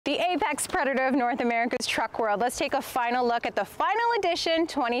apex predator of North America's truck world, let's take a final look at the Final Edition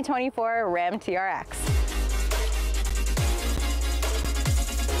 2024 Ram TRX.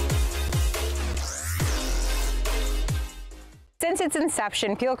 Since its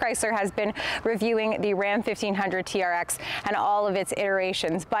inception, Peel Chrysler has been reviewing the Ram 1500 TRX and all of its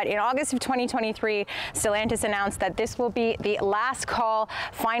iterations. But in August of 2023, Stellantis announced that this will be the last call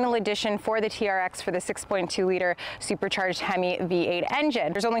final edition for the TRX for the 6.2-liter supercharged Hemi V8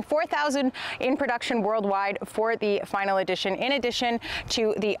 engine. There's only 4,000 in production worldwide for the final edition, in addition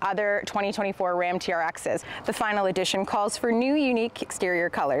to the other 2024 Ram TRXs. The final edition calls for new, unique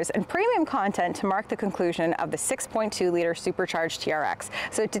exterior colors and premium content to mark the conclusion of the 6.2-liter supercharged TRX.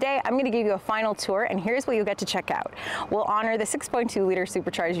 So today I'm going to give you a final tour, and here's what you'll get to check out. We'll honor the 6.2-liter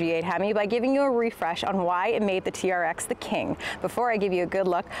supercharged V8 Hemi by giving you a refresh on why it made the TRX the king, before I give you a good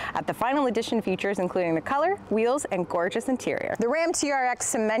look at the final edition features, including the color, wheels, and gorgeous interior. The Ram TRX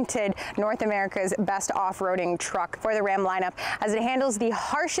cemented North America's best off-roading truck for the Ram lineup, as it handles the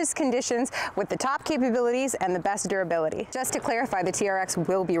harshest conditions with the top capabilities and the best durability. Just to clarify, the TRX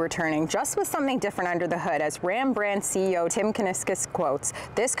will be returning, just with something different under the hood, as Ram brand CEO Tim Kuniskis quotes,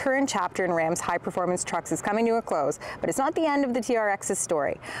 "This current chapter in Ram's high-performance trucks is coming to a close, but it's not the end of the TRX's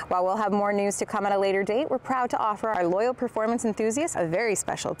story. While we'll have more news to come at a later date, we're proud to offer our loyal performance enthusiasts a very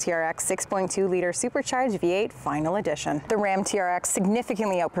special TRX 6.2-liter supercharged V8 Final Edition." The Ram TRX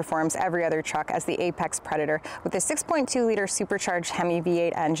significantly outperforms every other truck as the apex predator, with a 6.2-liter supercharged Hemi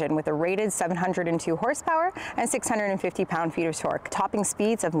V8 engine with a rated 702 horsepower and 650 pound-feet of torque, topping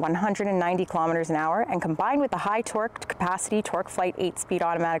speeds of 190 kilometers an hour, and combined with the high torque capacity Torque Flight 8-speed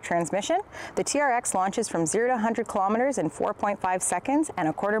automatic transmission, the TRX launches from 0 to 100 kilometers in 4.5 seconds and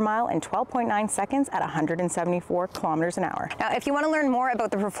a quarter mile in 12.9 seconds at 174 kilometers an hour. Now, if you want to learn more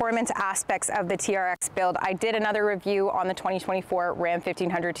about the performance aspects of the TRX build, I did another review on the 2024 Ram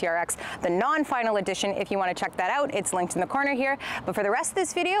 1500 TRX, the non-final edition. If you want to check that out, it's linked in the corner here. But for the rest of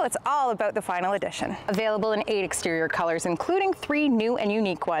this video, it's all about the final edition. Available in 8 exterior colors, including 3 new and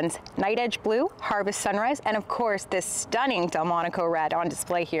unique ones: Night Edge Blue, Harvest Sunrise, and of course this stunning Delmonico Red on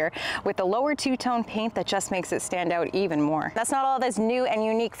display here, with the lower two-tone paint that just makes it stand out even more. That's not all that's new and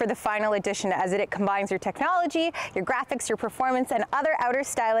unique for the final edition, as it combines your technology, your graphics, your performance, and other outer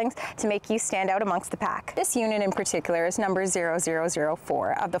stylings to make you stand out amongst the pack. This unit in particular is number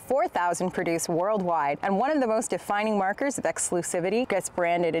 0004 of the 4,000 produced worldwide, and one of the most defining markers of exclusivity gets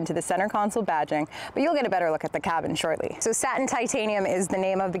branded into the center console badging, but you'll get a better look at the cabin shortly. So satin titanium is the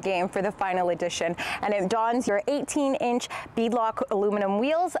name of the game for the final edition, and it dons your 18-inch beadlock aluminum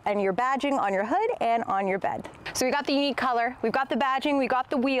wheels and your badging on your hood and on your bed. So we got the unique color, we've got the badging, we got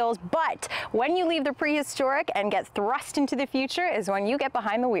the wheels, but when you leave the prehistoric and get thrust into the future is when you get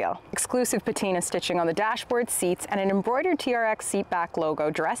behind the wheel. Exclusive patina stitching on the dashboard, seats, and an embroidered TRX seat back logo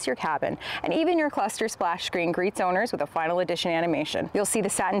dress your cabin, and even your cluster splash screen greets owners with a final edition animation. You'll see the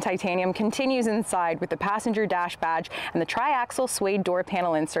satin titanium continues inside, with the passenger dash badge, and the tri-axle suede door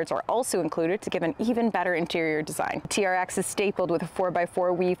panel inserts are also included to give an even better interior design. TRX is stapled with a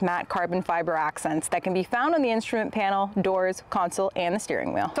 4x4 weave matte carbon fiber accents that can be found on the instrument panel, doors, console, and the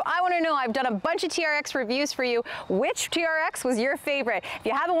steering wheel. So I want to know, I've done a bunch of TRX reviews for you. Which TRX was your favorite? If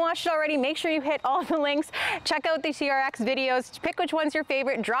you haven't watched it already, make sure you hit all the links. Check out the TRX videos, pick which one's your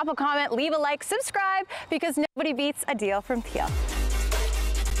favorite, drop a comment, leave a like, subscribe, because nobody beats a deal from Peel.